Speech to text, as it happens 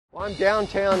I'm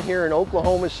downtown here in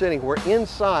Oklahoma City, where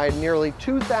inside nearly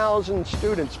 2,000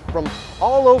 students from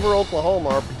all over Oklahoma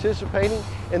are participating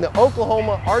in the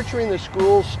Oklahoma Archery in the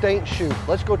Schools State Shoot.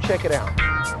 Let's go check it out.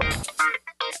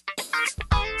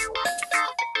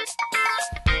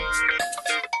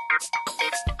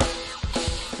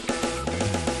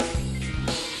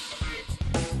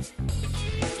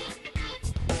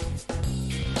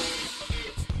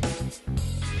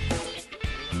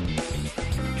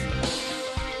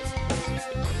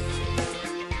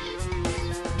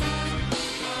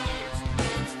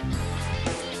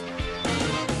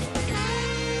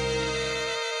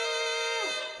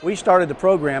 We started the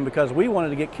program because we wanted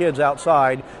to get kids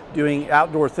outside doing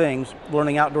outdoor things,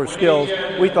 learning outdoor skills.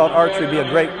 We thought archery would be a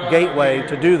great gateway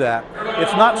to do that.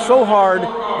 It's not so hard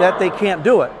that they can't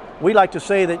do it. We like to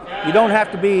say that you don't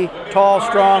have to be tall,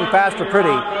 strong, fast, or pretty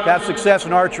to have success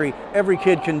in archery. Every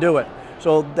kid can do it.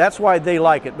 So that's why they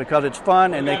like it, because it's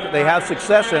fun and they have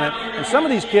success in it. And some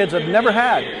of these kids have never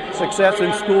had success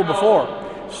in school before.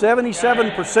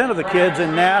 77% of the kids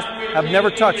in NASP have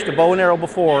never touched a bow and arrow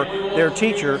before their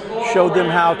teacher showed them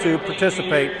how to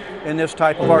participate in this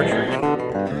type of archery.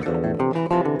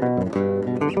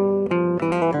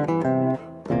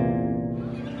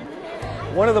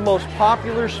 One of the most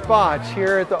popular spots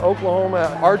here at the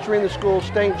Oklahoma Archery in the Schools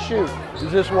State Shoot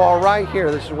is this wall right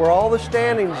here. This is where all the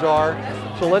standings are.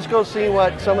 So let's go see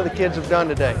what some of the kids have done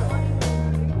today.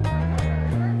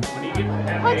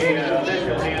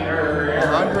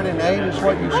 108 is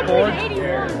what you scored?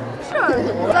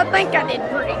 I think I did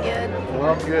pretty good.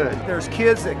 Well, good. There's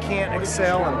kids that can't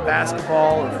excel in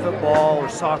basketball or football or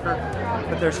soccer,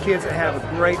 but there's kids that have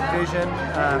a great vision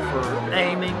for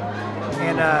aiming,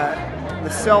 and the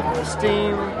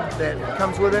self-esteem that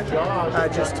comes with it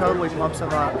just totally pumps them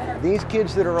up. These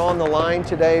kids that are on the line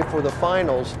today for the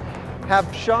finals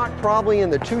have shot probably in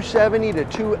the 270 to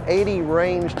 280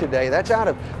 range today. That's out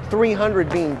of 300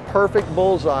 being perfect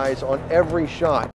bullseyes on every shot.